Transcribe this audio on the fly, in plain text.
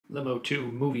Limo II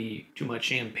movie, too much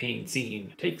champagne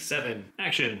scene. Take 7.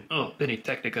 Action. Oh, Benny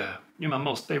Technica. You're my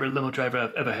most favorite limo driver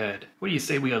I've ever had. What do you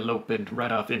say we elope and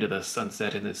ride off into the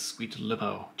sunset in this sweet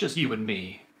limo? Just you and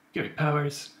me. Gary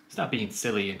Powers, stop being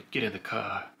silly and get in the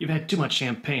car. You've had too much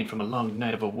champagne from a long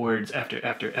night of awards after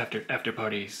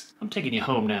parties. I'm taking you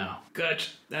home now.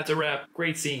 Gut. That's a wrap.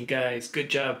 Great scene, guys. Good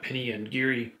job, Penny and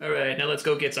Gary. Alright, now let's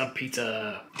go get some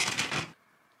pizza.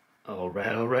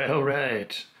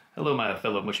 Alright. Hello, my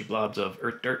fellow mushy blobs of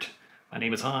earth dirt. My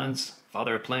name is Hans,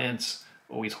 father of plants,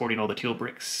 always hoarding all the teal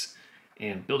bricks,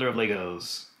 and builder of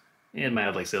Legos, and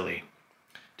mildly silly.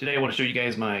 Today I want to show you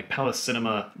guys my Palace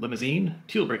Cinema Limousine,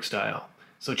 teal brick style.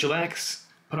 So chillax,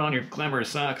 put on your glamorous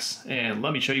socks, and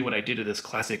let me show you what I did to this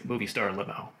classic movie star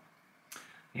limo.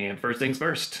 And first things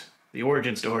first, the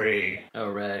origin story.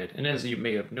 Alright, and as you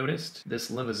may have noticed, this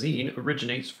limousine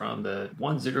originates from the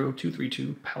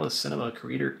 10232 Palace Cinema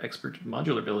Creator Expert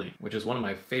Modular Building, which is one of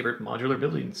my favorite modular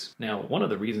buildings. Now, one of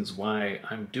the reasons why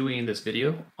I'm doing this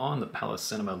video on the Palace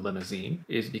Cinema limousine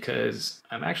is because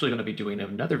I'm actually going to be doing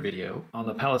another video on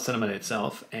the Palace Cinema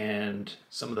itself and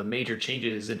some of the major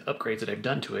changes and upgrades that I've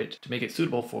done to it to make it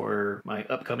suitable for my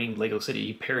upcoming LEGO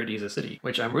city, Paradisa City,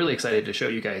 which I'm really excited to show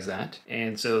you guys that.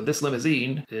 And so this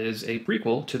limousine is a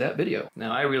prequel to that video.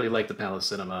 Now, I really like the Palace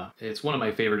Cinema. It's one of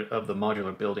my favorite of the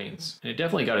modular buildings. And it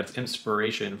definitely got its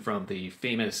inspiration from the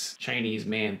famous Chinese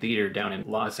Man Theater down in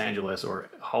Los Angeles or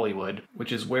Hollywood,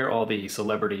 which is where all the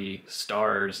celebrity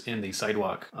stars in the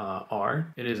sidewalk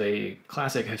are. It is a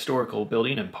classic historical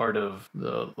building and part of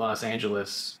the Los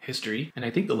Angeles history. And I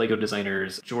think the LEGO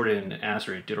designers, Jordan and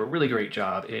Astrid, did a really great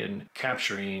job in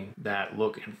capturing that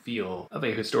look and feel of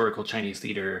a historical Chinese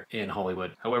theater in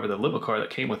Hollywood. However, the limo car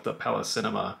that came with the Palace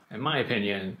Cinema, in my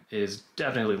opinion, is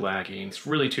definitely lacking. It's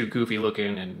really too goofy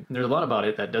looking, and there's a lot about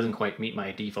it that doesn't quite meet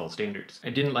my default standards. I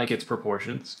didn't like its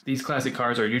proportions. These classic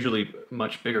cars are usually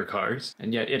much bigger cars,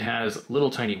 and yet it has little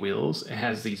tiny wheels. It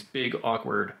has these big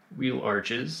awkward wheel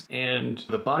arches, and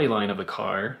the body line of the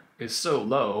car is so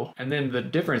low, and then the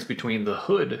difference between the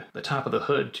hood, the top of the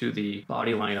hood, to the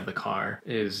body line of the car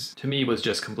is, to me, was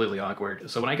just completely awkward.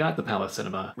 So when I got the Palace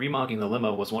Cinema, remocking the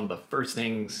limo was one of the first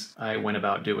things I went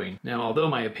about doing. Now, although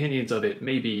my opinions of it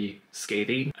may be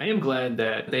scathing, I am glad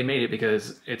that they made it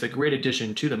because it's a great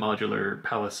addition to the modular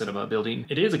Palace Cinema building.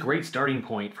 It is a great starting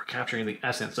point for capturing the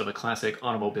essence of a classic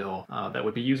automobile that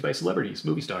would be used by celebrities,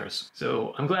 movie stars.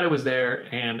 So I'm glad it was there,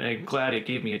 and I'm glad it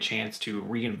gave me a chance to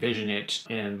re-envision it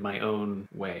in my own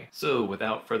way. So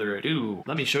without further ado,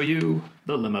 let me show you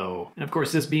the limo. And of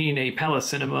course, this being a Palace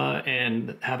Cinema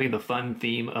and having the fun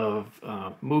theme of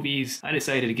movies, I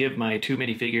decided to give my two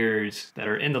minifigures that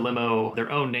are in the limo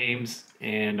their own names.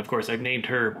 And of course, I've named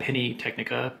her Penny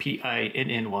Technica,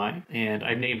 P-I-N-N-Y, and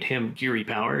I've named him Gary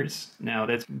Powers. Now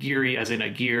that's Gary as in a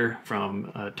gear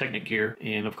from Technic Gear,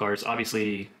 and of course,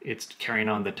 obviously, it's carrying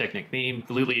on the Technic theme,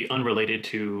 completely unrelated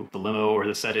to the limo or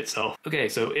the set itself. Okay,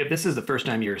 so if this is the first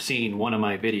time you're seeing one of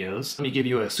my videos, let me give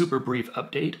you a super brief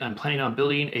update. I'm planning on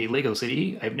building a LEGO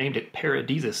city. I've named it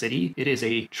Paradisa City. It is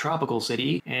a tropical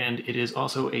city, and it is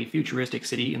also a futuristic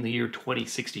city in the year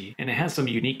 2060, and it has some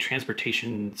unique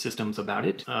transportation systems about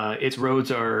it. Its roads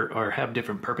have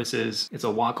different purposes. It's a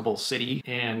walkable city,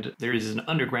 and there is an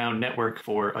underground network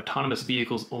for autonomous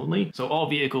vehicles only. So all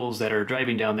vehicles that are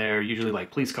driving down there, usually like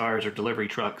police cars or delivery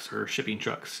trucks or shipping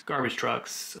trucks, garbage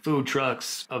trucks, food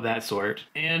trucks, of that sort.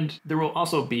 And there will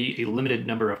also be a limited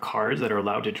number of cars that are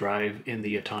allowed to drive in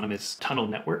the autonomous tunnel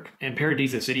network. And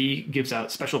Paradisa City gives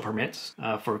out special permits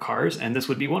for cars, and this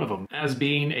would be one of them. As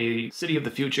being a city of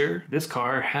the future, this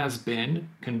car has been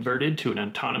converted to an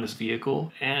autonomous vehicle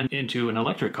and into an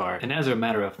electric car. And as a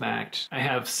matter of fact, I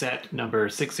have set number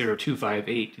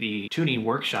 60258, the tuning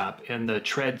workshop in the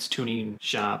Treads tuning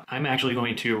shop. I'm actually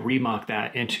going to re-mock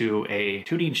that into a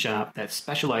tuning shop that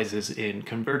specializes in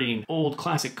converting old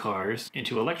classic cars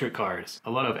into electric cars.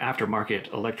 A lot of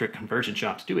aftermarket electric conversion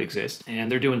shops do exist,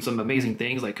 and they're doing some amazing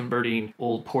things like converting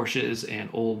old Porsches and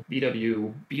old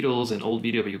VW Beetles and old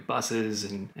VW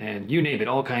buses and you name it,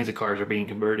 all kinds of cars are being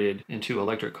converted into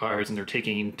electric cars, and they're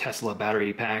taking Tesla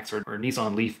battery packs or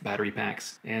Nissan Leaf battery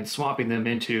packs and swapping them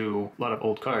into a lot of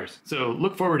old cars. So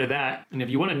look forward to that. And if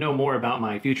you want to know more about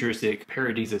my futuristic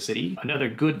Paradisa City, another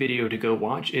good video to go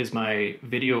watch is my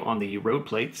video on the road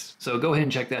plates. So go ahead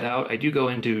and check that out. I do go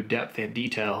into depth and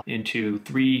detail into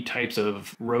 3 types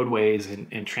of roadways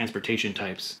and transportation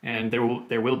types. And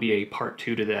there will be a part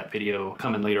 2 to that video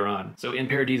coming later on. So in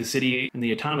Paradisa City, in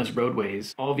the autonomous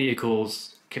roadways, all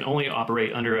vehicles can only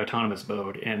operate under autonomous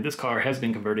mode, and this car has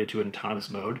been converted to an autonomous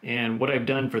mode. And what I've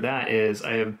done for that is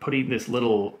I am putting this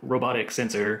little robotic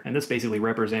sensor, and this basically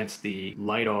represents the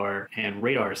LiDAR and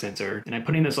radar sensor, and I'm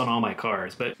putting this on all my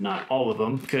cars, but not all of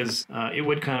them, because it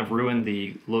would kind of ruin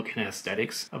the look and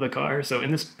aesthetics of the car. So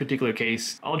in this particular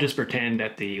case, I'll just pretend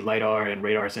that the LiDAR and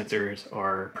radar sensors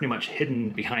are pretty much hidden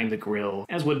behind the grille,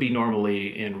 as would be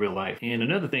normally in real life. And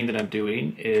another thing that I'm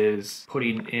doing is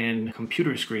putting in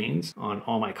computer screens on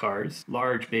all my cars,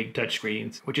 large, big touch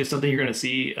screens, which is something you're going to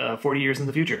see 40 years in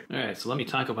the future. All right, so let me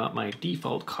talk about my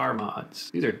default car mods.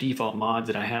 These are default mods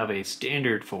that I have a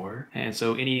standard for, and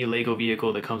so any Lego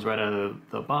vehicle that comes right out of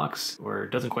the box or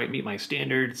doesn't quite meet my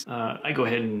standards, I go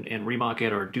ahead and Re-MOC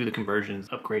it or do the conversions,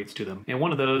 upgrades to them. And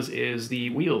one of those is the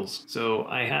wheels. So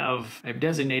I've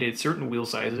designated certain wheel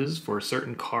sizes for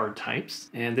certain car types,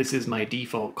 and this is my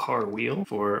default car wheel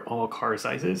for all car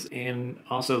sizes, and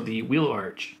also the wheel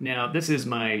arch. Now this is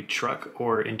my truck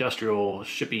or industrial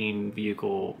shipping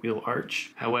vehicle wheel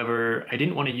arch. However, I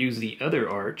didn't want to use the other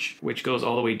arch, which goes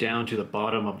all the way down to the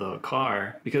bottom of the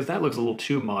car, because that looks a little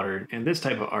too modern, and this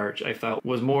type of arch I felt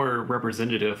was more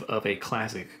representative of a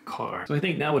classic car. So I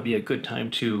think now would be a good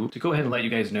time to go ahead and let you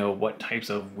guys know what types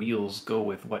of wheels go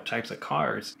with what types of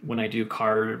cars when I do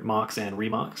car MOCs and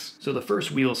Re-MOCs. So the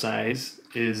first wheel size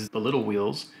is the little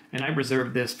wheels, and I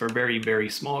reserved this for very, very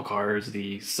small cars,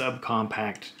 the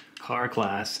subcompact car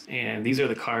class, and these are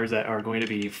the cars that are going to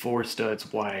be 4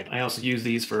 studs wide. I also use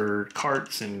these for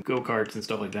karts and go-karts and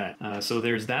stuff like that. So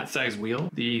there's that size wheel.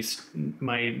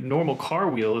 My normal car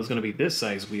wheel is going to be this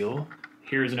size wheel.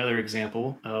 Here's another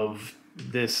example of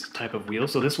this type of wheel.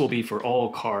 So this will be for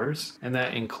all cars, and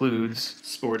that includes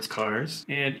sports cars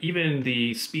and even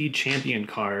the Speed Champion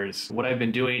cars. What I've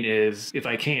been doing is, if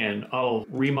I can, I'll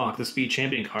Re-MOC the Speed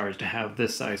Champion cars to have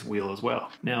this size wheel as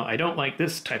well. Now I don't like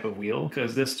this type of wheel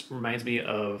because this reminds me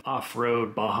of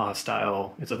off-road Baja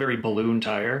style. It's a very balloon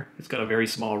tire. It's got a very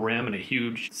small rim and a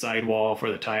huge sidewall for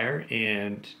the tire,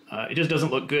 and it just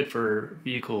doesn't look good for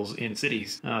vehicles in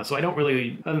cities. So I don't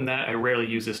really, other than that, I rarely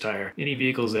use this tire. Any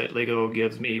vehicles that Lego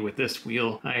gives me with this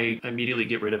wheel, I immediately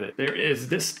get rid of it. There is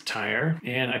this tire,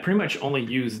 and I pretty much only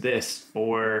use this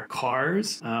for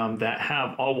cars that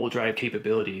have all-wheel drive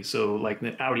capabilities. So like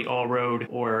the Audi Allroad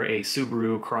or a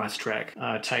Subaru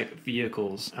Crosstrek type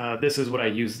vehicles. This is what I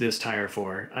use this tire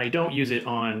for. I don't use it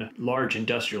on large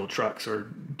industrial trucks or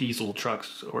diesel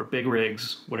trucks or big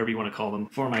rigs, whatever you want to call them.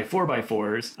 For my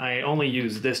 4x4s, I only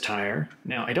use this tire.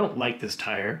 Now, I don't like this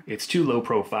tire. It's too low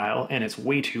profile and it's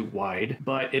way too wide,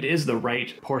 but it is the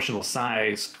right proportional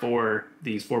size for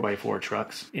these 4x4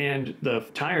 trucks. And the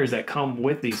tires that come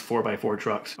with these 4x4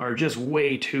 trucks are just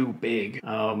way too big.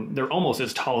 They're almost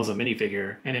as tall as a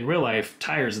minifigure. And in real life,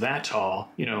 tires that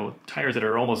tall, you know, tires that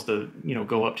are almost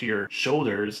go up to your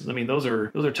shoulders. I mean, those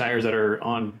are tires that are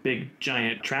on big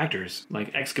giant tractors,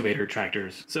 like excavator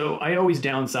tractors. So I always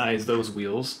downsize those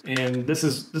wheels. And this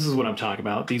is what I'm talking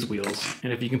about, these wheels.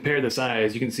 And if you compare the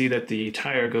size, you can see that the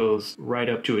tire goes right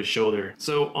up to his shoulder.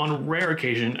 So on rare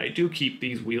occasion, I do keep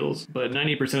these wheels, but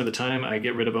 90% of the time I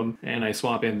get rid of them and I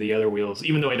swap in the other wheels,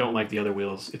 even though I don't like the other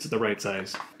wheels. It's the right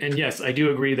size. And yes, I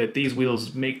do agree that these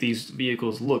wheels make these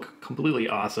vehicles look completely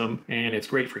awesome, and it's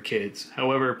great for kids.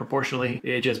 However, proportionally,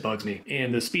 it just bugs me.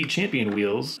 And the Speed Champion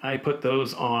wheels, I put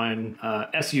those on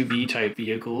SUV type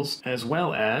vehicles, as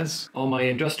well as all my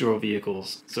industrial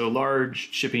vehicles. So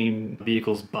large shipping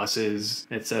vehicles, buses,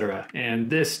 etc. And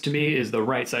this, to me, is the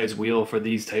right size wheel for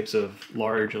these types of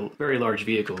large, very large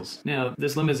vehicles. Now,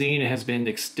 this limousine has been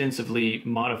extensively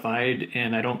modified,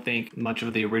 and I don't think much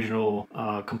of the original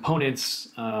components,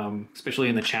 especially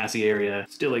in the chassis area,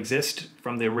 still exist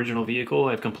from the original vehicle.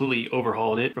 I've completely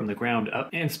overhauled it from the ground up.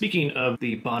 And speaking of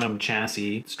the bottom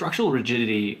chassis, structural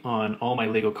rigidity on all my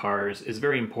Lego cars is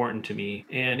very important to me,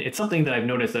 and it's something that I've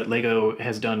noticed that Lego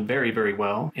has done very, very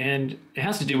well. And it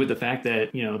has to do with the fact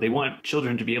that, you know, they want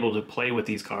children to be able to play with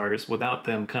these cars without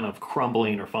them kind of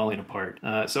crumbling or falling apart.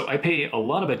 So I pay a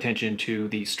lot of attention to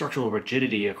the structural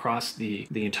rigidity across the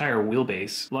entire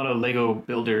wheelbase. A lot of Lego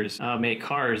builders make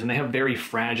cars, and they have very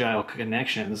fragile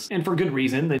connections, and for good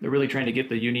reason. They're really trying to get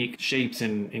the unique shapes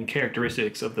and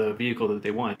characteristics of the vehicle that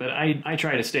they want. But I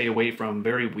try to stay away from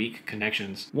very weak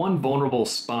connections. One vulnerable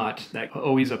spot that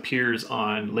always appears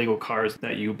on Lego cars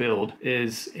that you build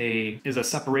is a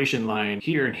separation line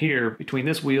here and here between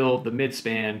this wheel, the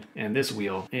midspan, and this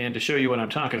wheel. And to show you what I'm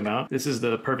talking about, this is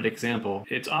the perfect example.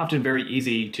 It's often very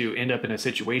easy to end up in a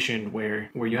situation where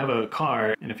you have a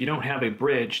car, and if you don't have a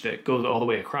bridge that goes all the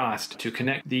way across to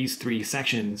connect these 3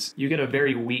 sections, you get a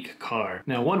very weak car.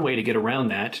 Now, one way to get around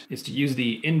that is to use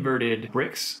the inverted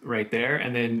bricks right there,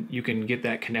 and then you can get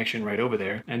that connection right over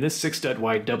there. And this 6-stud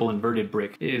wide double inverted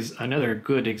brick is another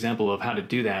good example of how to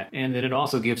do that. And then it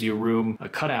also gives you room, a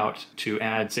cutout to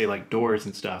add, say, like doors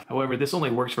and stuff. However, this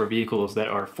only works for vehicles that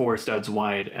are 4 studs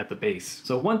wide at the base.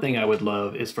 So one thing I would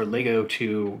love is for LEGO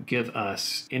to give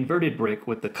us inverted brick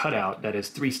with the cutout that is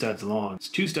 3 studs long. It's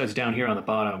 2 studs down here on the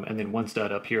bottom and then 1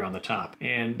 stud up here on the top.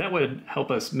 And that would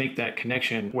help us make that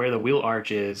connection where the wheel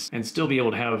arch is and still be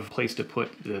able to have a place to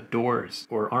put the doors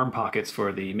or arm pockets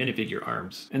for the minifigure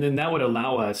arms. And then that would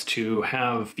allow us to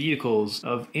have vehicles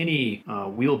of any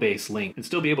wheelbase length and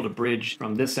still be able to bridge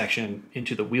from this section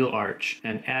into the wheel arch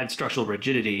and add structural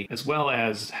rigidity, as well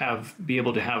as be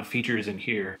able to have features in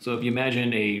here. So if you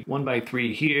imagine a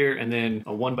 1x3 here and then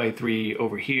a 1x3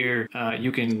 over here,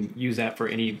 you can use that for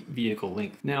any vehicle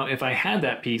length. Now, if I had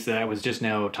that piece that I was just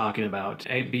now talking about,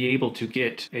 I'd be able to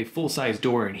get a full-size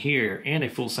door in here and a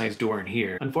full-size door in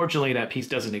here. Unfortunately, that piece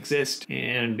doesn't exist,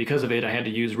 and because of it, I had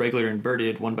to use regular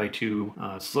inverted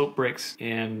 1x2 slope bricks,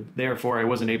 and therefore I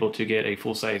wasn't able to get a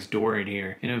full-size door in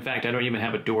here. And in fact, I don't even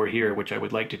have a door here, which I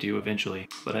would like to do eventually,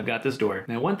 but I've got this door.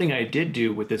 Now, one thing I did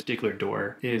do with this particular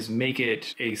door is make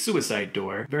it a suicide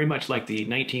door, very much like the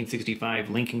 1965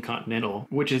 Lincoln Continental,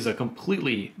 which is a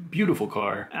completely beautiful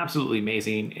car, absolutely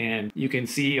amazing, and you can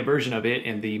see a version of it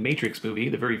in the Matrix movie,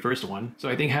 the very first one. So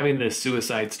I think having this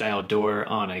suicide style door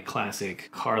on a classic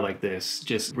car like this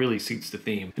just really suits the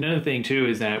theme. Another thing too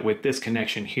is that with this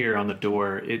connection here on the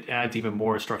door, it adds even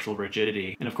more structural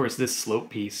rigidity. And of course, this slope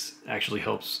piece actually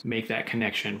helps make that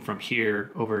connection from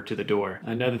here over to the door.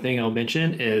 Another thing I'll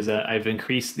mention is I've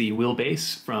increased the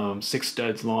wheelbase from 6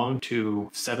 studs long to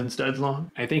 7 studs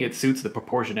long. I think it suits the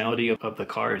proportionality of the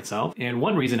car itself. And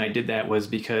one reason I did that was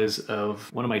because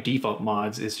of one of my default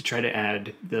mods is to try to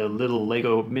add the little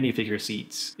Lego minifigure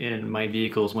seats in my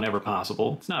vehicles whenever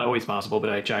possible. It's not always possible, but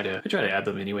I try to add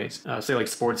them anyways. Say like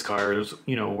sports cars,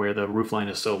 you know, where the roofline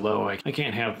is so low, I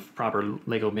can't have proper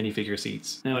Lego minifigure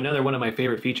seats. Now, another one of my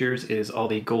favorite features is all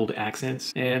the gold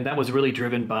accents, and that was really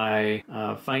driven by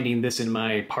finding this in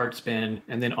my parts bin,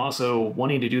 and then also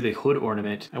wanting to do the hood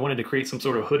ornament. I wanted to create some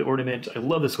sort of hood ornament. I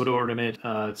love this hood ornament.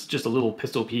 It's just a little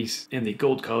pistol piece in the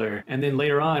gold color. And then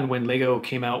later on, when Lego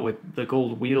came out with the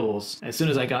gold wheels, as soon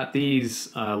as I got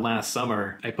these last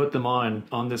summer, I put them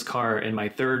on this car in my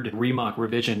 3rd Re-MOC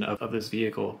revision of this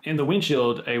vehicle. In the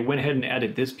windshield, I went ahead and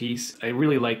added this piece. I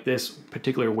really like this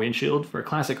particular windshield for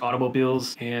classic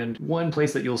automobiles, and one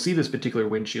place that you'll see this particular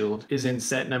windshield is in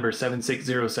set number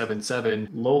 76077.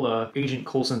 Lola, Agent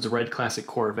Coulson's red classic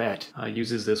Corvette,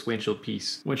 uses this windshield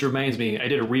piece, which reminds me, I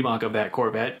did a remock of that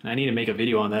Corvette, and I need to make a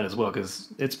video on that as well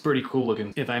because it's pretty cool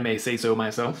looking, if I may say so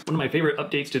myself. One of my favorite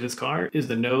updates to this car is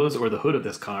the nose or the hood of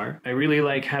this car. I really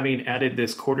like having added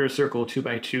this quarter circle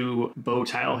 2x2 bow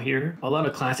tile here. A lot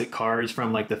of classic cars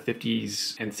from like the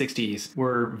 50s and 60s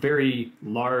were very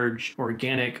large,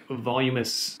 organic,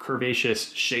 voluminous,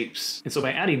 curvaceous shapes. And so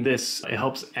by adding this, it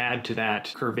helps add to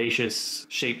that curvaceous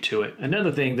shape to it.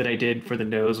 Another thing that I did for the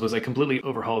nose was I completely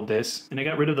overhauled this, and I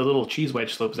got rid of the little cheese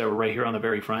wedge slopes that were right here on the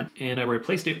very front, and I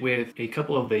replaced it with a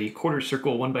couple of the quarter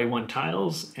circle 1x1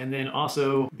 tiles, and then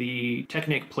also the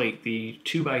Technic plate, the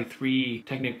 2x3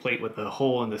 Technic plate with the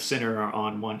hole in the center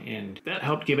on one end. That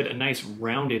helped give it a nice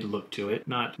rounded look to it,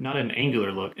 not an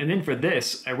angular look. And then for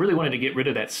this, I really wanted to get rid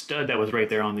of that stud that was right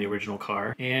there on the original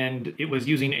car, and it was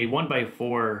using a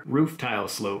 1x4 roof tile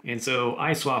slope, and so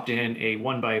I swapped in a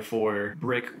 1x4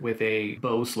 brick with a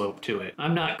bow slope to it.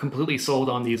 I'm not completely sold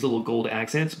on these little gold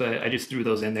accents, but I just threw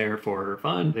those in there for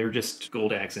fun. They're just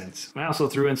gold accents. I also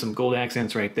threw in some gold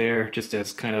accents right there just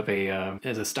as kind of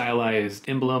a stylized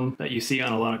emblem that you see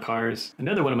on a lot of cars.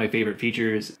 Another one of my favorite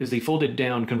features is the folded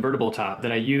down convertible top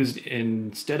that I used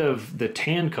instead of the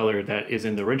tan color that is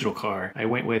in the original car. I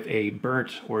went with a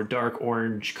burnt or dark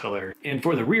orange color. And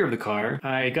for the rear of the car,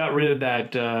 I got rid of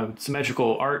that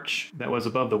symmetrical arch that was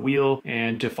above the wheel,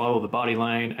 and to follow the body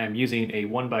line, I'm using a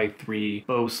 1x3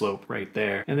 bow slope right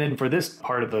there. And then for this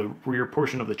part of the rear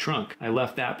portion of the trunk, I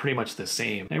left that pretty much the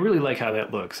same. I really like how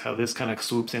that looks, how this kind of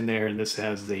swoops in there, and this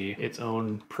has its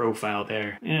own profile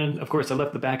there. And of course, I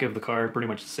left the back of the car pretty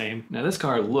much the same. Now this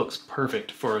car looks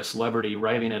perfect for a celebrity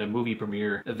arriving at a movie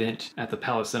premiere event at the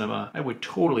Palace Cinema. I would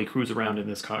totally cruise around in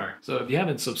this car. So if you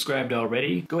haven't subscribed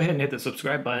already, go ahead and hit the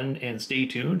subscribe button and stay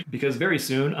tuned, because very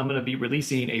soon I'm going to be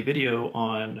releasing a video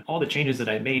on all the changes that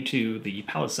I made to the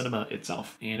Palace Cinema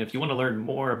itself. And if you want to learn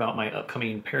more about my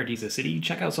upcoming Paradisa City,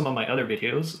 check out some of my other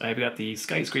videos. I've got the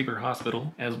Skyscraper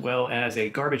Hospital, as well as a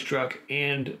garbage truck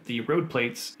and the road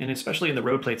plates, and especially in the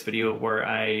road plates video where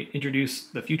I introduce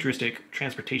the futuristic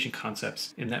transportation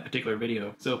concepts in that particular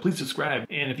video. So please subscribe,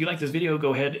 and if you like this video,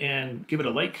 go ahead and give it a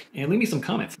like and leave me some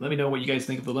comments. Let me know what you guys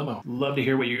think of the limo. Love to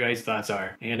hear what your guys' thoughts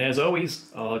are. And as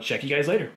always, I'll check you guys later.